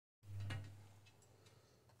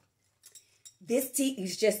This tea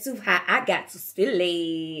is just too hot. I got to spill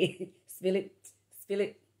it. Spill it. Spill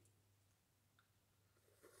it.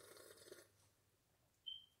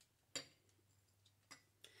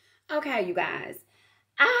 Okay, you guys.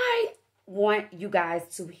 I want you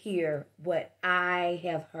guys to hear what I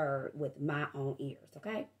have heard with my own ears,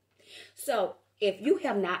 okay? So, if you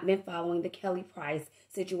have not been following the Kelly Price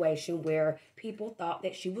situation where people thought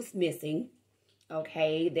that she was missing,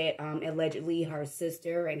 okay, that allegedly her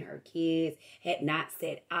sister and her kids had not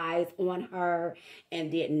set eyes on her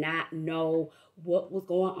and did not know what was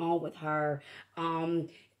going on with her.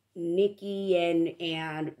 Nikki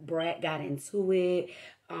and Brat got into it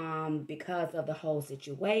because of the whole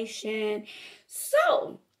situation.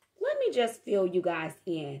 So, let me just fill you guys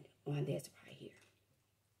in on this right here.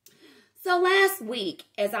 So last week,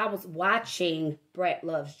 as I was watching Brat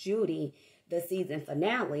Loves Judy, the season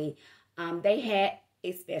finale, they had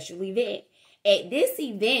a special event. At this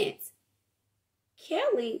event,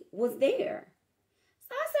 Kelly was there.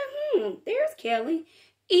 So I said, there's Kelly.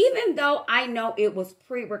 Even though I know it was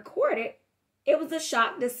pre-recorded, it was a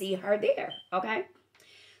shock to see her there, okay?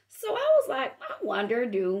 So I was like, I wonder,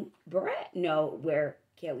 do Brat know where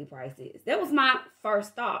Kelly Price is? That was my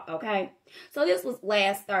first thought, okay? So this was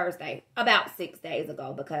last Thursday, about 6 days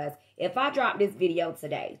ago, because if I drop this video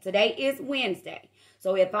today is Wednesday.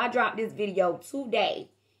 So if I drop this video today,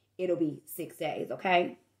 it'll be 6 days,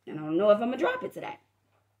 okay? And I don't know if I'm going to drop it today.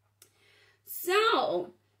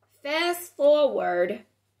 So, fast forward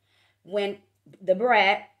when the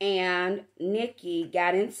Brat and Nikki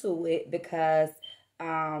got into it because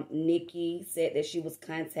Nikki said that she was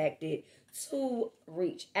contacted to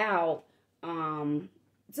reach out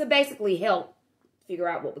to basically help figure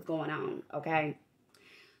out what was going on, okay?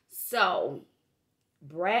 So,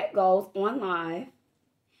 Brat goes on live,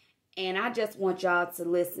 and I just want y'all to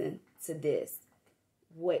listen to this,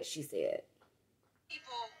 what she said.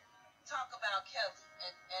 People talk about Kelly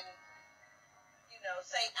and you know,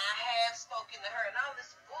 say, I have spoken to her and all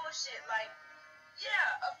this bullshit. Like, yeah,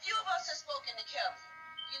 a few of us have spoken to Kelly.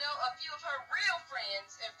 You know, a few of her real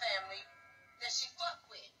friends and family that she fucked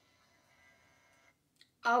with.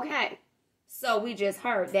 Okay, so we just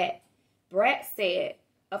heard that Brat said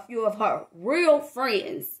a few of her real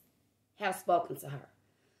friends have spoken to her.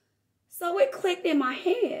 So it clicked in my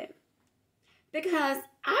head because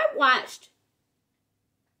I watched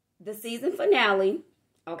the season finale,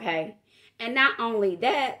 okay? And not only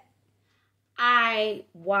that, I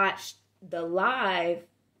watched the live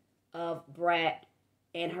of Brat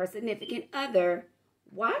and her significant other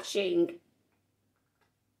watching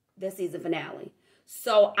the season finale.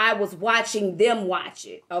 So I was watching them watch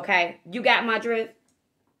it, okay? You got my drift?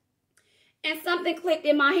 And something clicked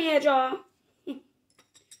in my head, y'all.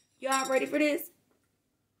 Y'all ready for this?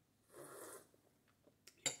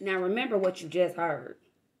 Now remember what you just heard.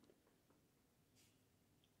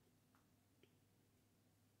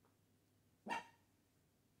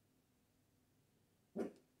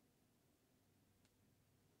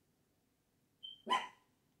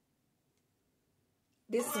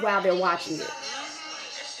 This is while they're watching it.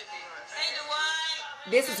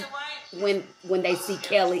 This is when they see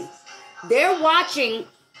Kelly. They're watching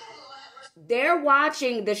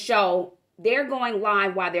the show. They're going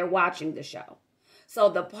live while they're watching the show. So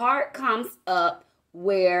the part comes up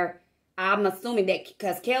where I'm assuming that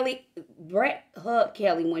because Brat hugged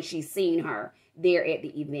Kelly when she seen her there at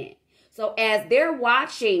the event. So as they're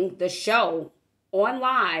watching the show on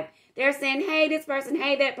live, they're saying, hey, this person,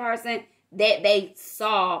 hey, that person, that they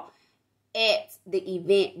saw at the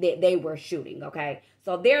event that they were shooting, okay?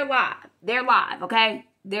 So they're live. They're live, okay?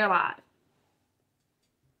 They're live.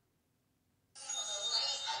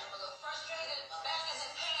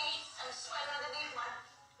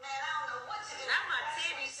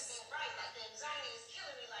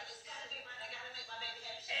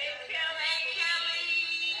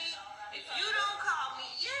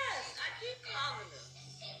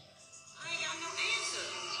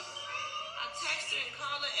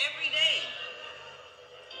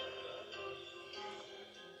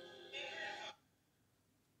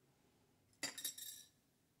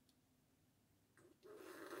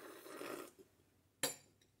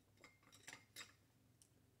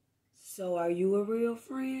 So are you a real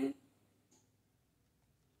friend?